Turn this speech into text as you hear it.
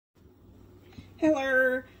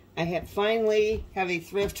Hello! I finally have a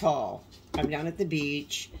thrift haul. I'm down at the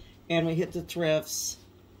beach, and we hit the thrifts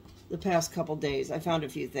the past couple days. I found a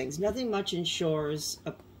few things. Nothing much in Shores.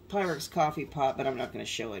 A Pyrex coffee pot, but I'm not going to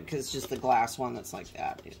show it because it's just the glass one that's like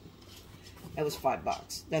that. It was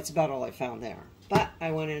 $5. That's about all I found there. But I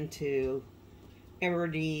went into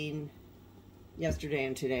Aberdeen yesterday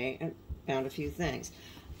and today and found a few things.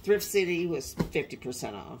 Thrift City was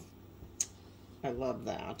 50% off. I love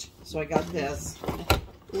that. So I got this.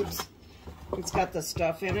 Oops. It's got the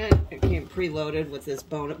stuff in it. It came preloaded with this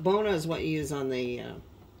Bona. Bona is what you use on the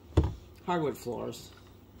hardwood floors.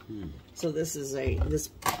 So this is it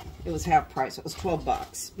was half price. It was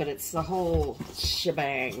 $12, but it's the whole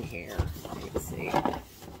shebang here. You can see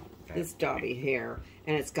this Dobby here,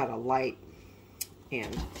 and it's got a light.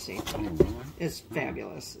 And see, it's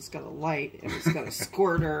fabulous. It's got a light, and it's got a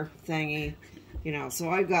squirter thingy. You know, so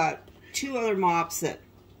I've got 2 other mops that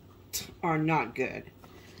are not good.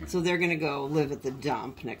 So they're going to go live at the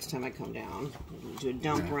dump next time I come down. Do a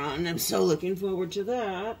dump run. I'm so looking forward to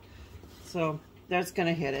that. So that's going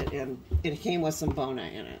to hit it, and it came with some Bona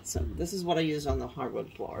in it. So this is what I use on the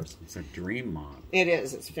hardwood floors. It's a dream mop. It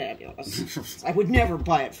is. It's fabulous. I would never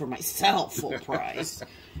buy it for myself full price.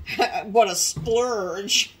 What a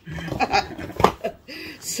splurge.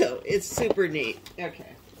 So it's super neat.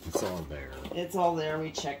 Okay. It's all there. It's all there.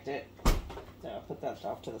 We checked it. So I'll put that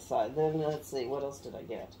off to the side. Then let's see. What else did I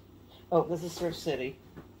get? Oh, this is Thrift City.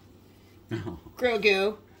 Oh.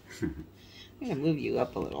 Grogu. I'm going to move you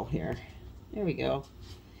up a little here. There we go.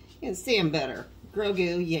 You can see him better.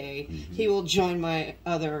 Grogu, yay. He will join my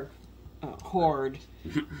other horde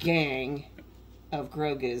gang of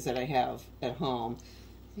Grogus that I have at home.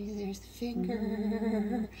 See, there's the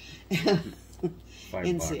finger.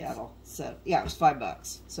 In Seattle. So, yeah, it was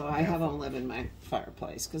 $5. So I have him live in my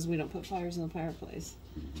fireplace because we don't put fires in the fireplace.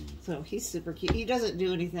 So he's super cute. He doesn't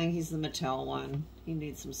do anything. He's the Mattel one. He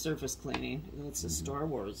needs some surface cleaning. It's a Star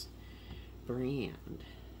Wars brand.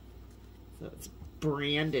 So it's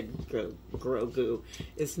branded Grogu.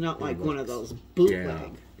 It's not like one of those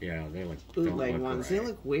bootleg. Yeah, they look bootleg ones. Right. They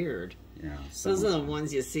look weird. Yeah, those are the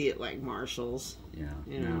ones you see at like Marshalls. Yeah,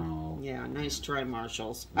 you know. Yeah, nice try,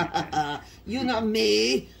 Marshalls. Okay. You know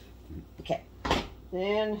me. Okay.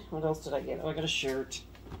 Then what else did I get? Oh, I got a shirt.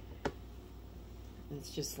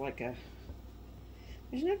 It's just like a.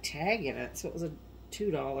 There's no tag in it, so it was a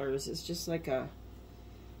 $2. It's just like a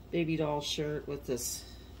baby doll shirt with this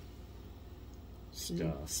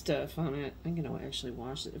stuff on it. I'm gonna actually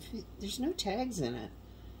wash it. There's no tags in it.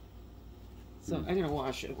 So I'm going to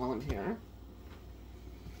wash it while I'm here.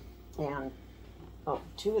 And, oh,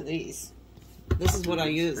 2 of these. This is what I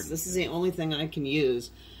use. This is the only thing I can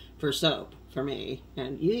use for soap, for me.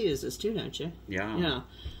 And you use this too, don't you? Yeah. Yeah.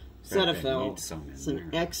 Cetaphil. It's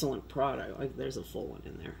an excellent product. Like, there's a full one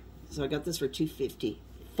in there. So I got this for $2.50.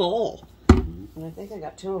 Full. And I think I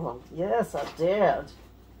got 2 of them. Yes, I did.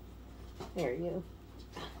 Here, you.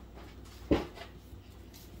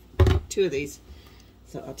 2 of these.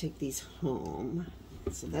 So I'll take these home.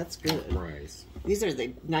 So that's good. Price. These are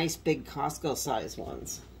the nice big Costco size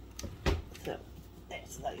ones. So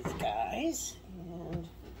there's these guys. And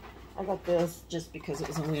I got this just because it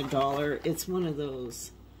was only $1. It's one of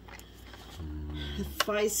those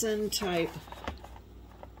Fison type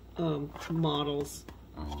models.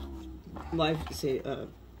 Life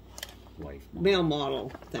male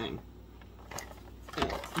model thing.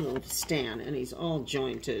 Little stand, and he's all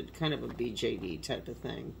jointed, kind of a BJD type of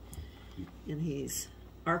thing. And he's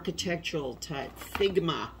architectural type,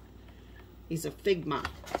 Figma. He's a Figma.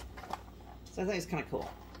 So I think it's kind of cool.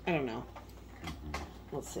 I don't know.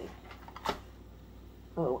 Let's see.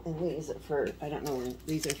 Oh, and these are for, I don't know,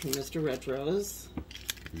 these are from Mr. RETROS.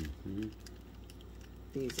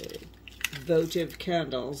 These are votive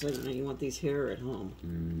candles. I don't know, you want these here or at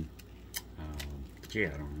home? Yeah,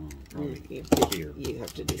 I don't know. Probably you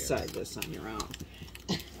have to decide this on your own.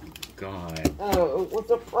 God. Oh, with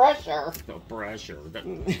the pressure. The pressure.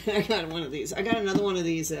 I got one of these. I got another one of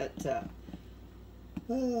these at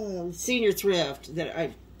Senior Thrift that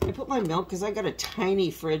I put my milk because I got a tiny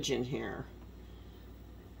fridge in here.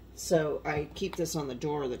 So I keep this on the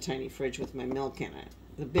door of the tiny fridge with my milk in it.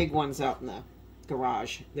 The big one's out in the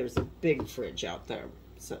garage. There's a big fridge out there.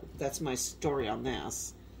 So that's my story on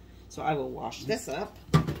this. So I will wash this up.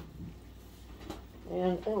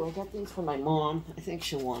 And, oh, I got these for my mom. I think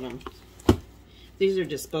she'll want them. These are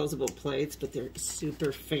disposable plates, but they're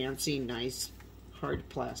super fancy, nice, hard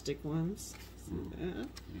plastic ones. See that?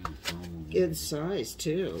 Good size,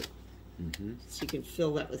 too. So you can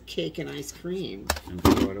fill that with cake and ice cream. And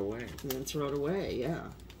throw it away. And then throw it away,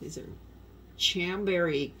 yeah. These are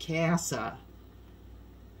Chamberry Casa.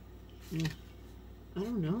 I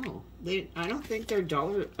don't know. I don't think they're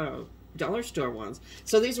dollar store ones.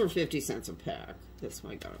 So these were 50 cents a pack. That's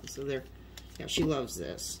why I got them. So they're, yeah, she loves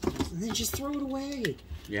this. And then just throw it away.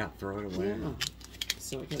 Yeah, throw it away. Yeah.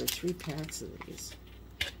 So I got her 3 packs of these.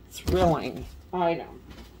 Thrilling item.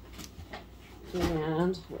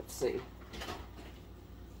 And let's see.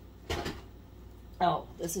 Oh,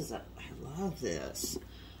 this is I love this.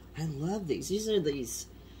 I love these. These are these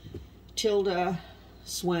Tilda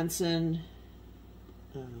Swenson.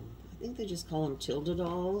 I think they just call them Tilda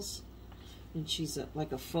dolls. And she's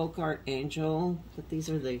like a folk art angel. But these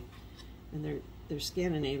are and they're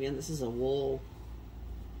Scandinavian. This is a wool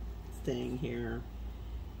thing here.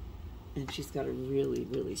 And she's got a really,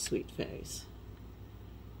 really sweet face.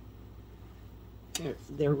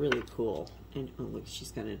 They're really cool. And oh look,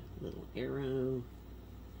 she's got a little arrow.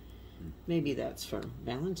 Maybe that's for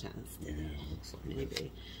Valentine's Day. Yeah, looks like maybe.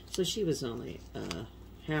 it. So she was only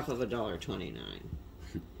half of $1.29.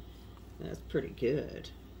 That's pretty good.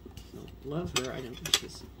 So, love her. I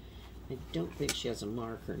don't think she has a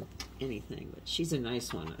mark or anything, but she's a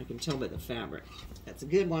nice one. I can tell by the fabric. That's a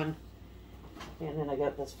good one. And then I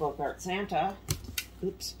got this folk art Santa.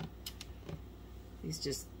 Oops. He's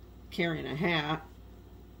just carrying a hat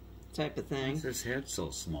type of thing. Why's his head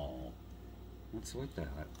so small? What's with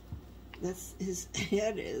that? That's his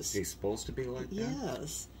head is. Is he supposed to be like that?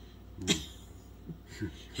 Yes.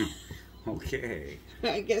 Okay.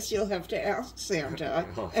 I guess you'll have to ask Santa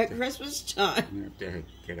at Christmas time. You have to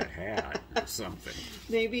get a hat or something.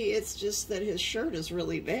 Maybe it's just that his shirt is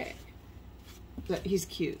really big. But he's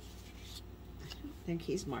cute. I think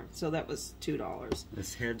he's marked. So that was $2.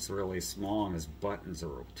 His head's really small and his buttons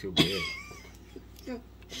are too big.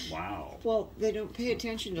 Wow. Well, they don't pay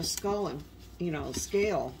attention to skull and,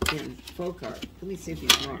 scale in folk art. Let me see if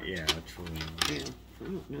he's marked. Yeah, true. Yeah, I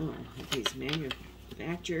don't know if he's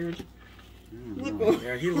manufactured.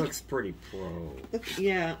 Yeah, he looks pretty pro.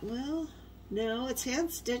 Yeah, well, no, it's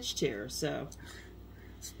hand stitched here, so.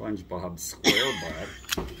 SpongeBob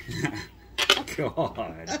SquareButt.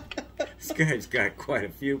 God, this guy's got quite a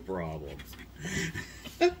few problems.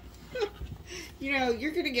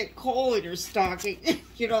 You're going to get coal in your stocking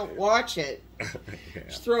if you don't watch it. Yeah.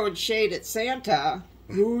 Just throwing shade at Santa.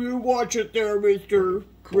 Oh, you watch it there, Mr.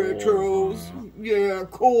 Retros. Yeah,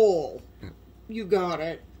 coal. You got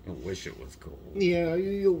it. I wish it was cool. Yeah,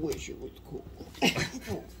 you wish it was cool.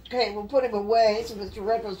 Okay, we'll put him away so Mr.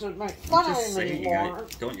 Retros doesn't make fun of him anymore.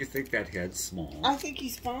 Don't you think that head's small? I think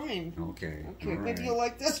he's fine. Okay. Okay, maybe you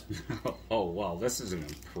like this. Oh, wow, this is an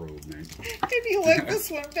improvement. Maybe you like this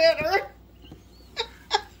one better.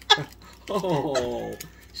 Oh,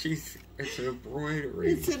 it's an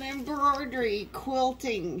embroidery. It's an embroidery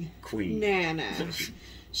quilting queen. Nana.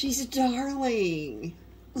 She's a darling.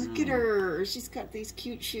 Look at her. She's got these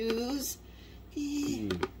cute shoes.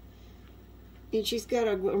 And she's got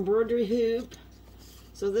an embroidery hoop.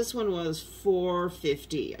 So this one was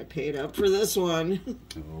 $4.50. I paid up for this one.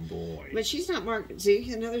 Oh boy. But she's not marked.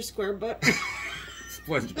 See, another square butt.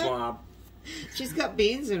 SpongeBob. She's got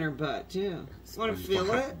beans in her butt too. Want to feel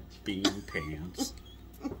it? Bean pants.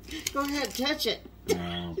 Go ahead, touch it.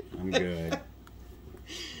 No, I'm good.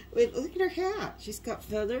 Wait, look at her hat. She's got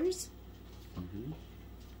feathers.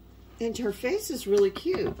 And her face is really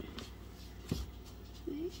cute.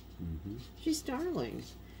 She's darling.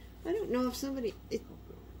 I don't know if somebody...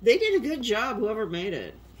 they did a good job, whoever made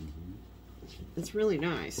it. It's really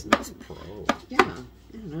nice. That's pro. Yeah.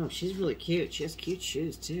 I don't know. She's really cute. She has cute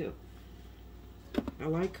shoes, too. I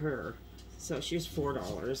like her. So she was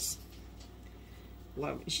 $4.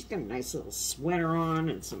 Love. She's got a nice little sweater on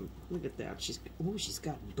and some... Look at that. She's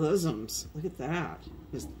got bosoms. Look at that.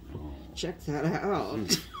 Just check that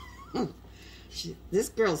out. This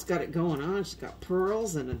girl's got it going on. She's got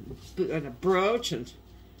pearls and a brooch and.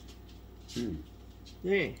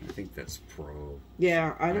 Hey. I think that's pro.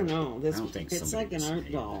 Yeah, I don't know. I don't think it's like an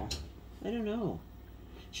art doll. That. I don't know.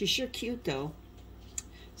 She's sure cute though.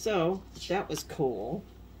 So that was cool.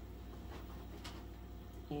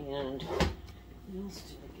 And what else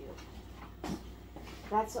did I get?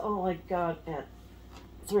 That's all I got at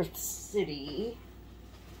Thrift City.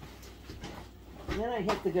 And then I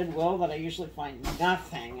hit the Goodwill that I usually find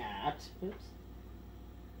nothing at. Oops.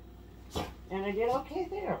 And I did okay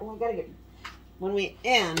there. Oh, I gotta get... When we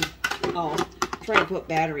end, I'll try to put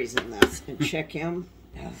batteries in this and check him.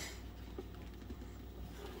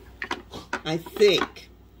 I think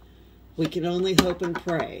we can only hope and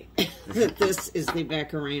pray that this is the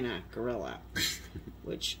Macarena Gorilla,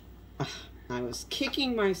 which I was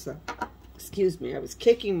kicking myself... Excuse me, I was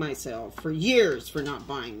kicking myself for years for not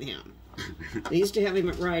buying him. They used to have him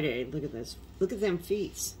at Rite Aid. Look at this. Look at them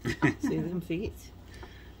feet. See them feet?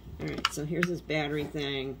 All right, so here's his battery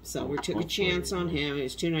thing. So we took a chance on him. It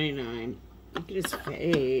was $2.99. Look at his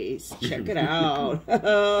face. Check it out.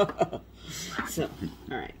 So,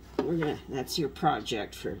 all right, we're gonna. That's your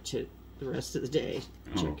project for the rest of the day.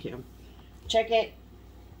 Check him. Check it.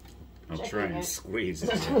 I'll try and squeeze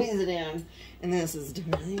it. Squeeze it in. And this is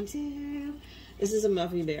Darling too. This is a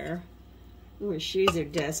Muffy Bear. Oh, her shoes are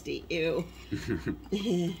dusty. Ew.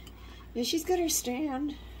 And she's got her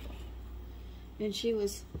stand. And she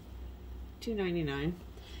was $2.99.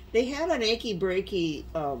 They had an achy breaky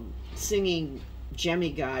singing Jemmy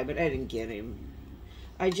guy, but I didn't get him.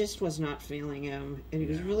 I just was not feeling him, and he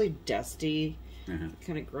was really dusty.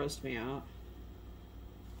 Kind of grossed me out.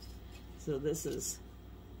 So this is.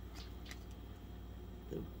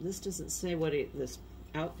 This doesn't say what this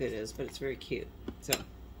outfit is, but it's very cute. So,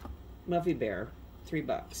 Muffy Bear, $3.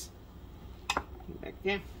 Back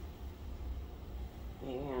there.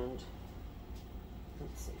 And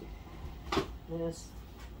let's see. This.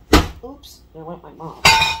 Oops, there went my mom.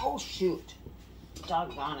 Oh shoot!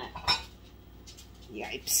 Doggone it!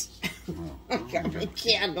 Yipes! I got my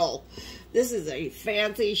candle. This is a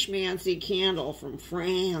fancy schmancy candle from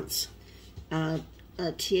France.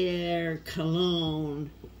 Tier Cologne,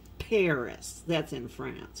 Paris. That's in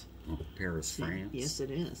France. Oh, Paris, see? France? Yes, it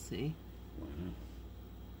is. See? Wow.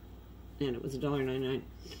 And it was $1.99.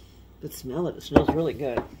 But smell it. It smells really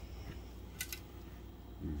good. How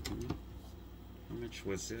much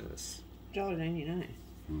was this? $1.99.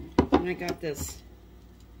 And I got this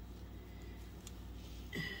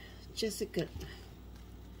Jessica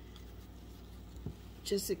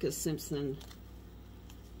Simpson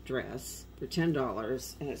dress for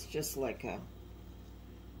 $10, and it's just like a.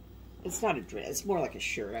 It's not a dress. It's more like a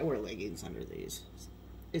shirt. I wear leggings under these.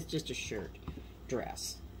 It's just a shirt,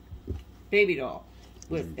 dress, baby doll,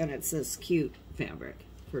 with and it's this cute fabric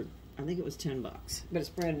for. I think it was $10, but it's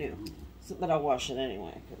brand new. So, but I'll wash it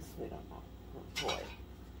anyway because we don't know. Oh, boy,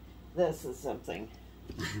 this is something.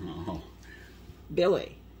 Oh.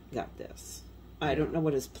 Billy got this. I don't know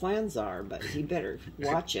what his plans are, but he better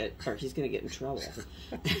watch it or he's going to get in trouble.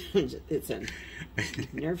 It's a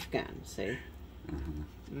Nerf gun, see?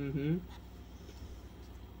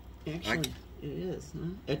 Actually, it is, huh?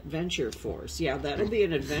 Adventure Force. Yeah, that'll be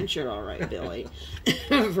an adventure, all right, Billy.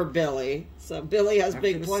 For Billy. So Billy has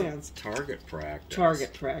big plans. Target practice.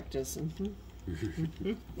 Target practice.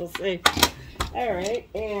 We'll see. All right,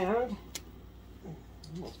 and...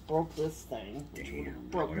 almost broke this thing. Damn,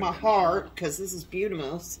 broke my heart because this is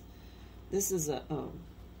beautiful. This is a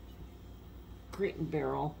Crate and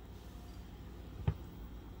Barrel.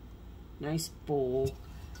 Nice bowl.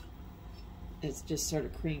 It's just sort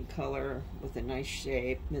of cream color with a nice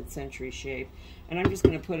shape, mid-century shape. And I'm just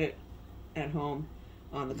going to put it at home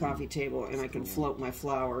on the coffee table, and I can float my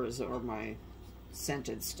flowers or my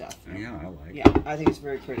scented stuff. Yeah, I like it. Yeah, I think it's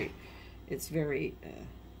very pretty. It's very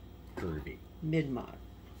curvy. Mid-mod.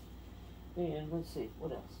 And let's see,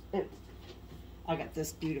 what else? I got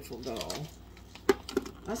this beautiful doll.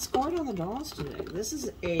 I scored on the dolls today. This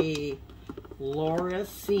is a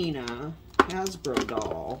Laurafina Hasbro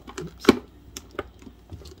doll. Oops.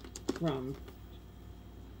 From,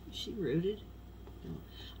 is she rooted? No.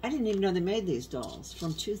 I didn't even know they made these dolls.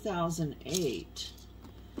 From 2008.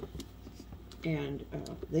 And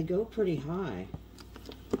they go pretty high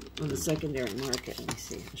on the secondary market. Let me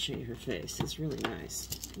see. I'll show you her face. It's really nice.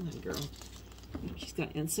 Come on, girl. She's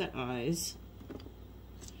got inset eyes.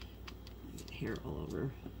 Hair all over.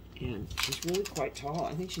 And she's really quite tall.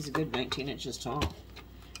 I think she's a good 19 inches tall.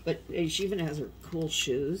 But she even has her cool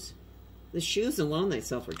shoes. The shoes alone they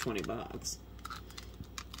sell for $20.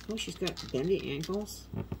 Oh, she's got bendy ankles.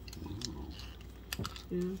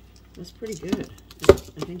 Yeah, that's pretty good.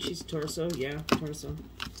 I think she's torso. Yeah, torso.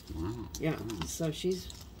 Wow. Yeah, so she's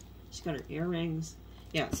got her earrings.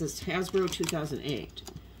 Yeah, it says Hasbro 2008.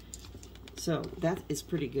 So that is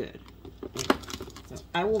pretty good. So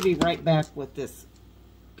I will be right back with this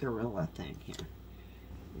gorilla thing here.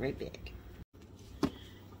 Right back.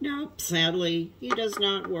 Nope, sadly, he does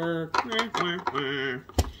not work.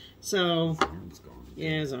 So, His arm's gone. Yeah,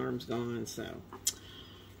 his arm's gone, so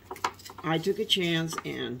I took a chance,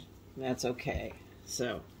 and that's okay.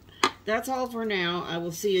 So, that's all for now. I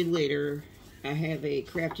will see you later. I have a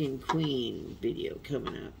Crafting Queen video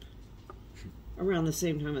coming up around the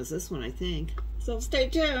same time as this one, I think. So stay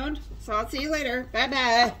tuned. So I'll see you later.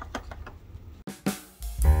 Bye-bye.